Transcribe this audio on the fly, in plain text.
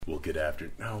good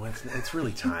afternoon. No, it's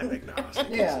really time agnostic.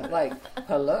 Yeah, like,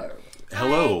 hello.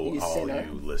 Hello, You all sinner.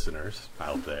 you listeners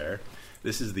out there.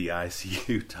 This is the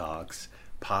icuTalks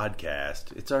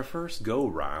podcast. It's our first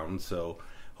go-round, so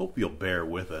hope you'll bear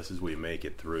with us as we make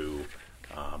it through.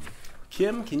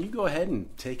 Kim, can you go ahead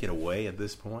and take it away at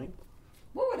this point?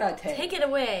 What would I take? Take it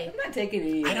away. I'm not taking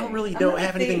it either. I don't really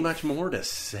have anything much more to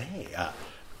say.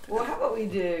 Well, how about we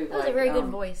do... That was a very good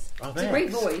voice. Oh, It's a great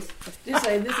voice. Just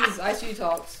say, this is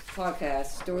icuTalks podcast,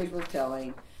 Stories Worth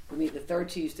Telling. We meet the third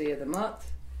Tuesday of the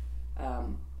month.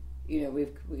 We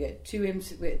got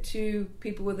two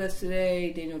people with us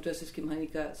today. Danielle, Justice, Kim,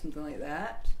 Honeycutt, something like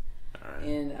that. All right.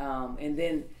 And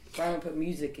then Brian put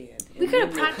music in. We could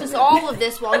have practiced all of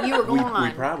this while you were gone.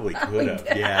 We probably could have.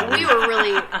 Yeah.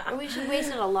 We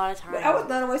wasted a lot of time. I was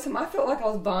not wasting. I felt like I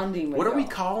was bonding with What are we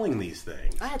y'all. calling these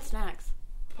things? I had snacks.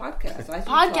 Podcast.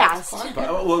 Podcast.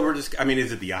 Well, we're just. I mean,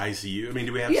 is it the ICU? I mean,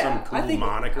 do we have some cool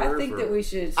moniker? I think that we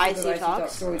should stick with icuTalks?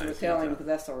 Stories Worth Telling because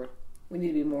that's we need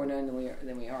to be more known than we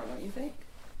are, don't you think?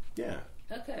 Yeah.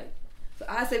 Okay. So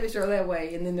I say we start that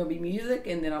way, and then there'll be music,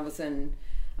 and then all of a sudden,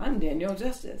 I'm Danielle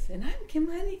Justice, and I'm Kim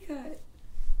Honeycutt.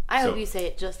 I hope you say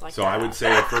it just like that. So I would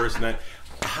say it first.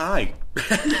 Hi.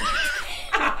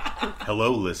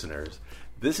 Hello, listeners.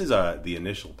 This is the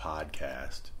initial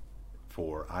podcast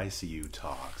for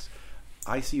icuTalks.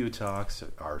 icuTalks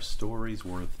are stories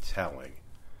worth telling.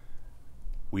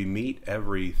 We meet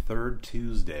every third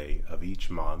Tuesday of each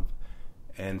month,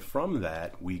 and from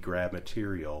that we grab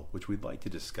material which we'd like to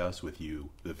discuss with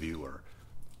you, the viewer,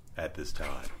 at this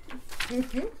time.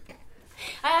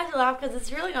 I have to laugh because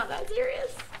it's really not that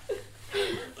serious.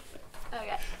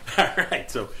 Okay. All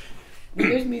right, so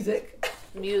Here's music.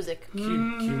 Music. Cue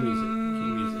music. Cue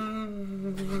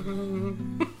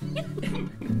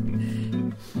music.